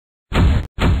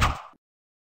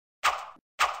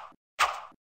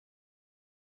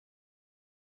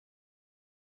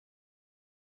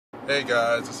Hey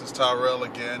guys, this is Tyrrell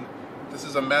again. This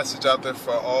is a message out there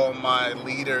for all my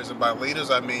leaders, and by leaders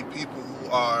I mean people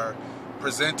who are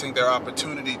presenting their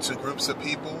opportunity to groups of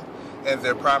people in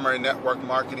their primary network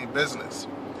marketing business.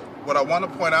 What I want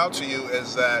to point out to you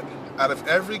is that out of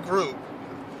every group,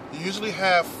 you usually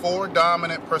have 4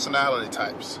 dominant personality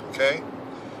types, okay?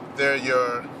 They're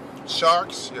your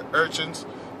sharks, your urchins,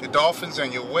 your dolphins,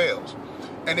 and your whales.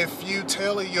 And if you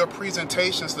tailor your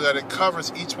presentation so that it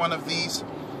covers each one of these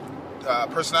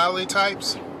personality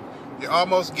types, you're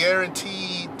almost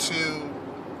guaranteed to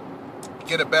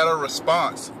get a better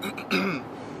response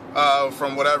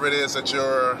from whatever it is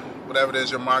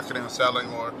you're marketing or selling,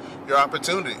 or your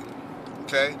opportunity.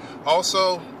 Okay.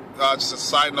 Also, just a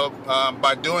side note,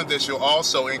 by doing this, you'll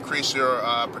also increase your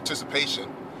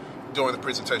participation during the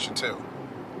presentation too.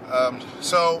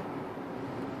 So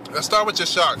let's start with your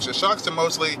sharks. Your sharks are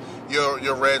mostly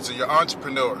your reds and your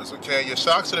entrepreneurs, okay? Your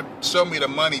sharks are the show me the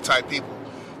money type people.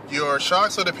 Your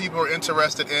sharks are the people who are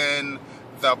interested in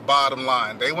the bottom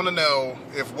line. They want to know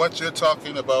if what you're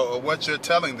talking about or what you're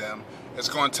telling them is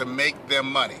going to make them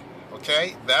money,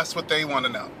 okay? That's what they want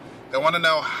to know. They want to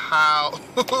know how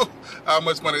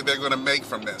much money they're going to make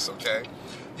from this, okay?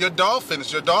 Your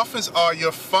dolphins are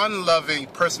your fun-loving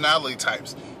personality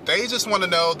types. They just want to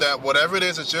know that whatever it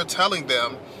is that you're telling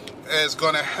them is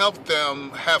going to help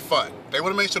them have fun. They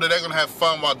want to make sure that they're going to have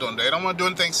fun while doing it. They don't want to do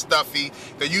anything stuffy.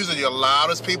 They're usually your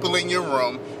loudest people in your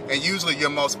room, and usually your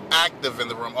most active in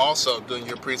the room also during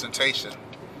your presentation.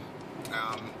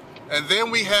 And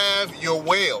then we have your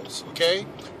whales, okay?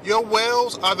 Your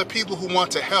whales are the people who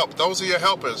want to help. Those are your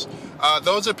helpers.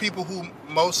 Those are people who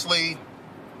mostly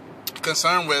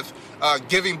concerned with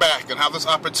giving back and how this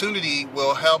opportunity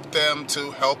will help them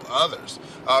to help others.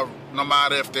 No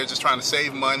matter if they're just trying to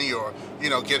save money or,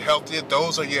 get healthier,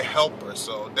 those are your helpers.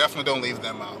 So definitely don't leave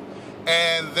them out.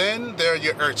 And then there are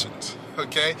your urchins,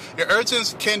 okay? Your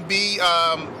urchins can be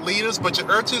leaders, but your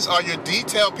urchins are your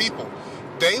detail people.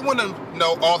 They want to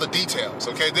know all the details,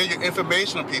 okay? They're your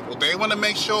informational people. They want to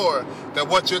make sure that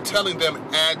what you're telling them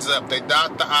adds up. They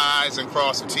dot the I's and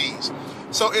cross the T's.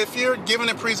 So if you're giving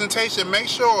a presentation, make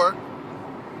sure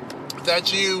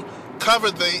that you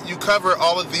cover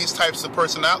all of these types of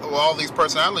all these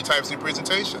personality types in your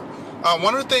presentation.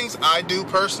 One of the things I do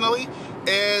personally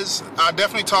is I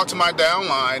definitely talk to my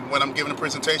downline when I'm giving a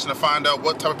presentation to find out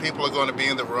what type of people are going to be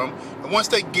in the room. And once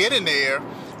they get in there,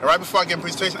 and right before I give a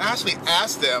presentation, I actually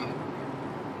ask them.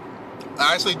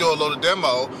 I actually do a little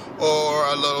demo, or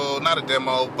a little, not a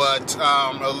demo, but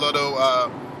a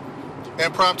little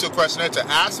impromptu questionnaire to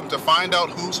ask them to find out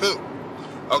who's who.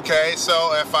 Okay,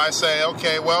 so if I say,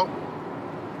 okay, well,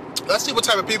 let's see what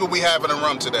type of people we have in the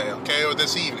room today, okay, or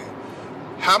this evening.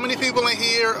 How many people in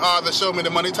here are the show me the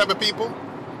money type of people?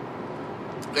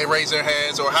 They raise their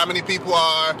hands. Or how many people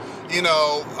are,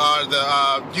 are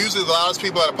the usually the loudest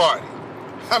people at a party?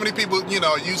 How many people,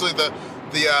 usually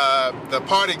the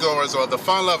party goers or the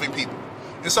fun-loving people?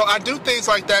 And so I do things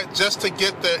like that just to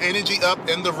get the energy up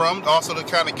in the room, also to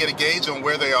kind of get a gauge on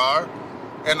where they are,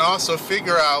 and also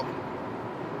figure out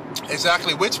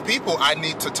exactly which people I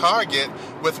need to target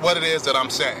with what it is that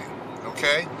I'm saying,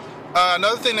 okay?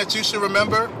 Another thing that you should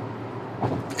remember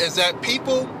is that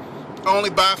people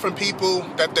only buy from people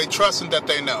that they trust and that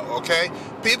they know, okay?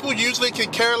 People usually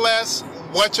can care less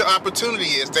what your opportunity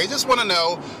is. They just want to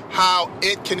know how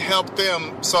it can help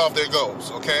them solve their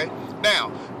goals, okay?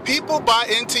 Now, people buy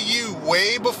into you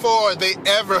way before they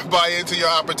ever buy into your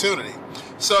opportunity.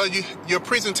 So your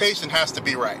presentation has to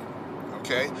be right,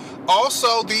 okay?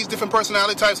 Also, these different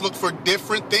personality types look for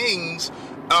different things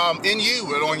in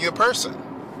you and on your person,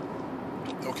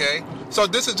 okay? So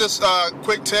this is just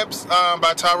quick tips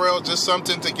by Tyrrell, just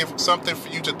something for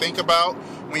you to think about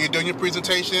when you're doing your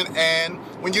presentation and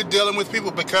when you're dealing with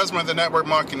people, because we're in the network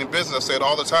marketing business. I say it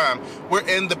all the time, we're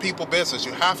in the people business.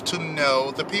 You have to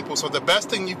know the people. So the best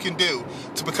thing you can do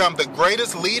to become the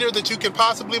greatest leader that you can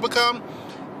possibly become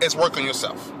is work on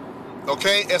yourself.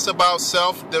 Okay? It's about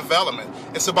self-development.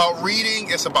 It's about reading.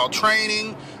 It's about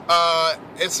training.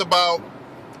 It's about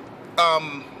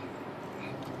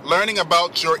learning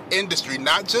about your industry,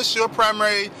 not just your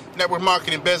primary network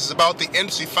marketing business, about the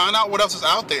industry. Find out what else is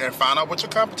out there and find out what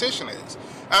your competition is.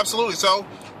 Absolutely. So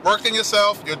work on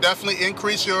yourself. You'll definitely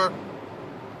increase your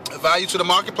value to the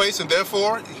marketplace, and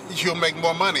therefore you'll make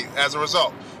more money as a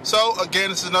result. So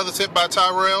again, this is another tip by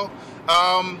Tyrrell.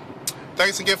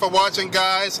 Thanks again for watching,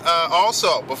 guys.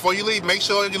 Also, before you leave, make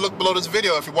sure you look below this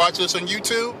video if you're watching this on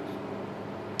YouTube,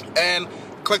 and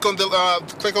click on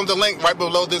the link right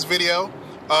below this video.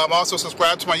 Also,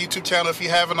 subscribe to my YouTube channel if you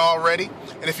haven't already.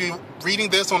 And if you're reading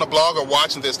this on a blog or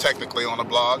watching this technically on a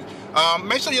blog,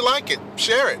 make sure you like it,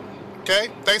 share it. Okay?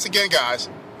 Thanks again, guys.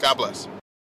 God bless.